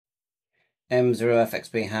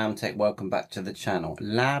M0FXB Hamtech, welcome back to the channel.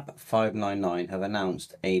 Lab599 have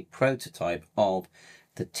announced a prototype of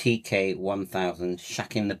the TK1000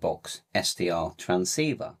 shack-in-the-box SDR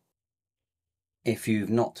transceiver. If you've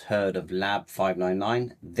not heard of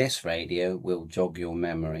Lab599, this radio will jog your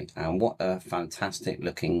memory, and what a fantastic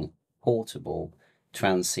looking portable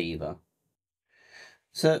transceiver.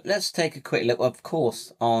 So let's take a quick look. Of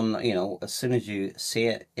course, as soon as you see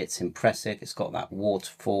it, it's impressive. It's got that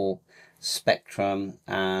waterfall spectrum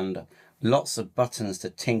and lots of buttons to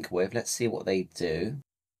tinker with. Let's see what they do.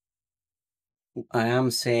 I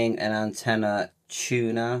am seeing an antenna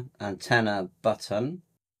tuner, antenna button.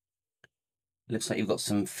 Looks like you've got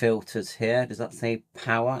some filters here. Does that say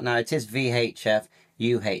power? Now it is VHF,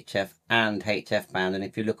 UHF and HF band, and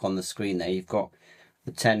if you look on the screen there, you've got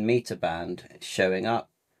the 10-meter band showing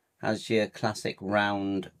up as your classic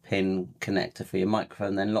round pin connector for your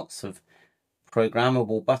microphone. Then lots of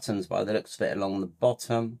programmable buttons by the looks of it along the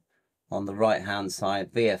bottom. On the right hand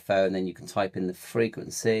side, VFO, and then you can type in the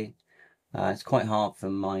frequency. It's quite hard for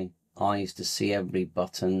my eyes to see every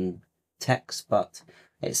button text, but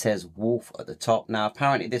it says Wolf at the top. Now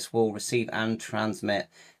apparently this will receive and transmit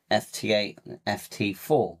FT8 and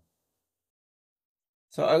FT4.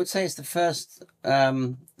 So I would say it's the first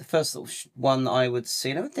one that I would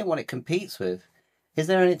see. I don't think what it competes with. Is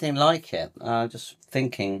there anything like it? Just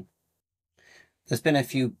thinking. There's been a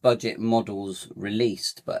few budget models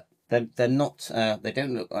released, but they're not. They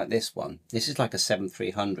don't look like this one. This is like a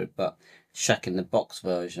 7300, but shack-in-the-box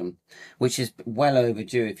version, which is well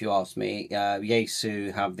overdue if you ask me.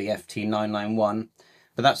 Yaesu have the FT991,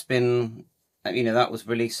 but that's been, that was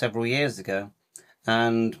released several years ago.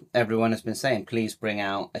 And everyone has been saying, please bring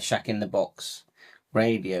out a shack-in-the-box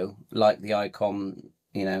radio like the ICOM,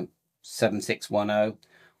 7610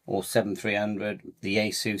 or 7300, the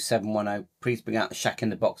Yaesu 710. Please bring out a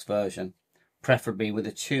shack-in-the-box version, preferably with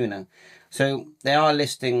a tuner. So they are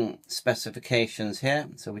listing specifications here.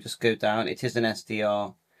 So we just go down. It is an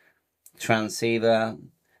SDR transceiver.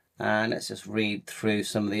 And let's just read through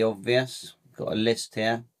some of the obvious. We've got a list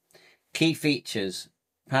here. Key features.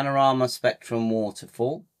 Panorama spectrum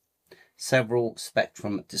waterfall, several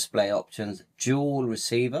spectrum display options, dual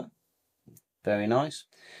receiver, very nice,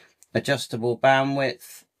 adjustable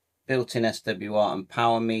bandwidth, built-in SWR and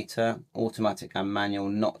power meter, automatic and manual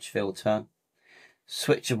notch filter,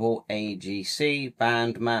 switchable AGC,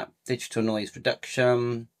 band map, digital noise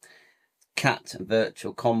reduction, CAT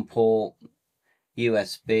virtual COM port,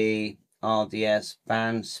 USB, RDS,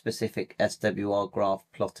 band specific SWR graph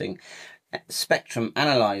plotting, spectrum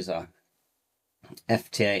analyzer,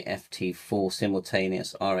 FT8, FT4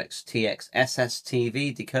 simultaneous RTTY,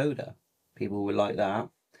 SSTV decoder. People will like that.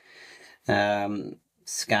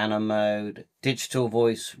 Scanner mode, digital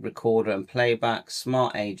voice recorder and playback,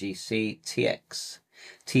 smart AGC,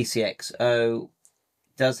 TCXO,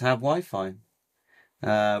 does have Wi-Fi.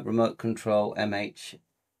 Remote control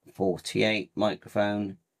MH48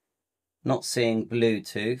 microphone. Not seeing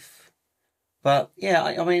Bluetooth. But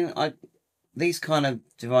yeah, these kind of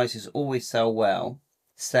devices always sell well.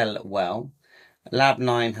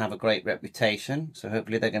 Lab9 have a great reputation, so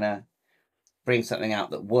hopefully they're going to bring something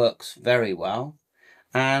out that works very well.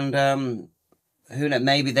 And who knows,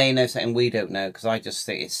 maybe they know something we don't know, because I just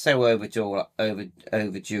think it's so overdue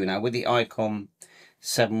now. With the ICOM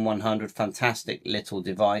 7100, fantastic little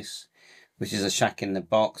device, which is a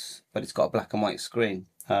shack-in-the-box, but it's got a black and white screen.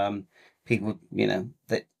 People,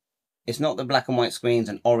 that it's not the black and white screens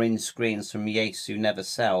and orange screens from Yaesu never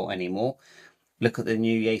sell anymore. Look at the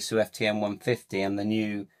new Yaesu FTM150 and the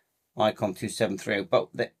new ICOM 2730.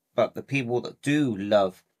 But the people that do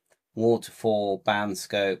love waterfall, band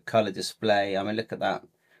scope, color display. Look at that.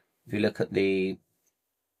 If you look at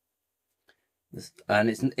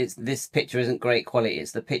this picture isn't great quality.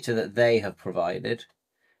 It's the picture that they have provided.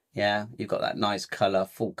 Yeah, you've got that nice color,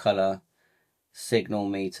 full color signal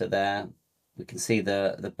meter there. We can see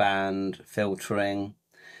the band filtering,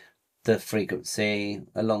 the frequency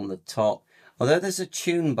along the top. Although there's a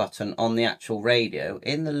tune button on the actual radio,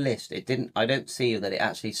 in the list I don't see that it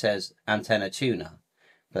actually says antenna tuner,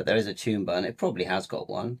 but there is a tune button. It probably has got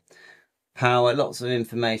one. Power, lots of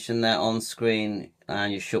information there on screen,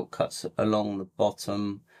 and your shortcuts along the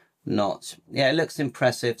bottom notch. Yeah, it looks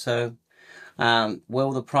impressive. So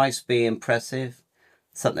will the price be impressive?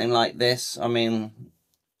 Something like this,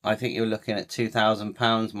 I think you're looking at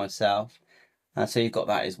 £2,000 myself. So you've got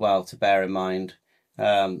that as well to bear in mind,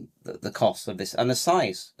 the cost of this and the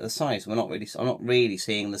size. I'm not really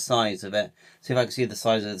seeing the size of it. See if I can see the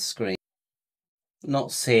size of the screen.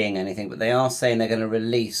 Not seeing anything, but they are saying they're going to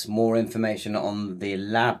release more information on the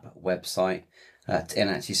lab website and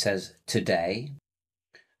actually says today.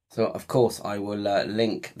 So of course I will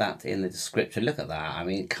link that in the description. Look at that. I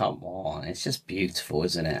mean, come on. It's just beautiful,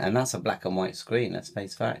 isn't it? And that's a black and white screen. Let's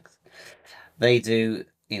face facts. They do,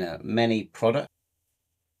 many products.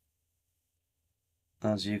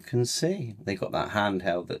 As you can see, they got that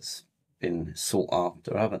handheld that's been sought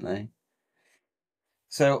after, haven't they?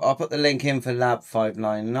 So I'll put the link in for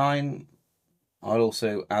Lab599. I'll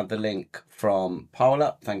also add the link from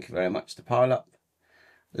PowerUp. Thank you very much to PowerUp.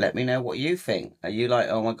 Let me know what you think. Are you like,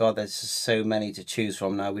 oh my God, there's so many to choose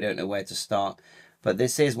from now, we don't know where to start. But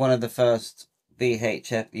this is one of the first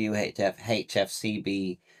VHF, UHF,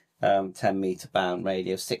 HFCB 10 meter band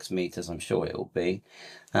radio, 6 meters, I'm sure it will be.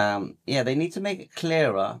 Yeah, they need to make it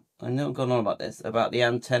clearer. I know I've gone on about this, about the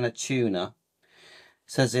antenna tuner.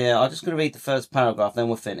 It says here, I'm just going to read the first paragraph, then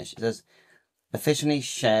we'll finish. It says, efficiently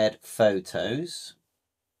shared photos,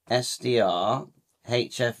 SDR,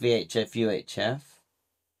 HF, VHF, UHF,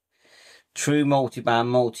 true multiband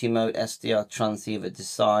multi-mode SDR transceiver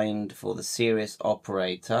designed for the serious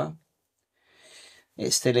operator.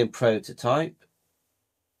 It's still in prototype.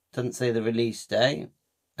 Doesn't say the release date.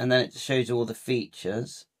 And then it shows you all the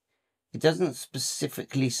features. It doesn't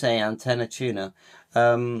specifically say antenna tuner.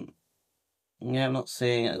 Yeah, I'm not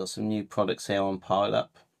seeing it. I've got some new products here on PileUp.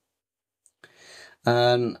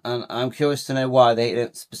 And I'm curious to know why they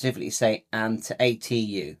don't specifically say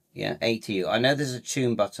ATU. Yeah, ATU. I know there's a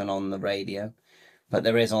tune button on the radio, but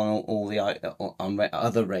there is on all the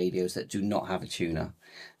other radios that do not have a tuner,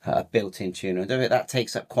 a built-in tuner. That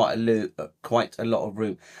takes up quite a lot of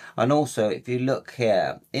room. And also, if you look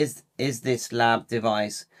here, is this lab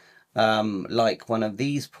device like one of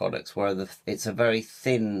these products where it's a very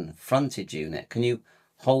thin frontage unit? Can you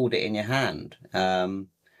hold it in your hand?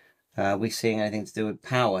 Are we seeing anything to do with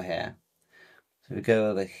power here? So we go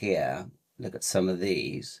over here, look at some of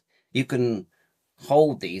these. You can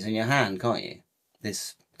hold these in your hand, can't you?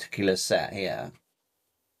 This particular set here.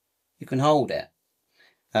 You can hold it.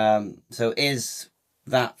 So is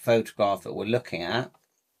that photograph that we're looking at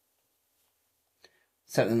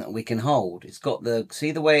something that we can hold? It's got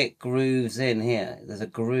see the way it grooves in here? There's a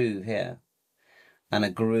groove here and a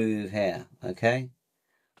groove here, okay?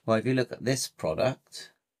 Well, if you look at this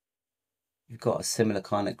product, you've got a similar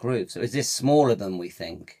kind of groove. So is this smaller than we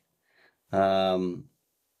think? Let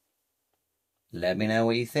me know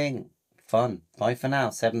what you think. Fun. Bye for now.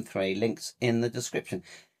 7.3. Links in the description.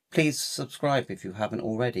 Please subscribe if you haven't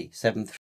already. 7.3.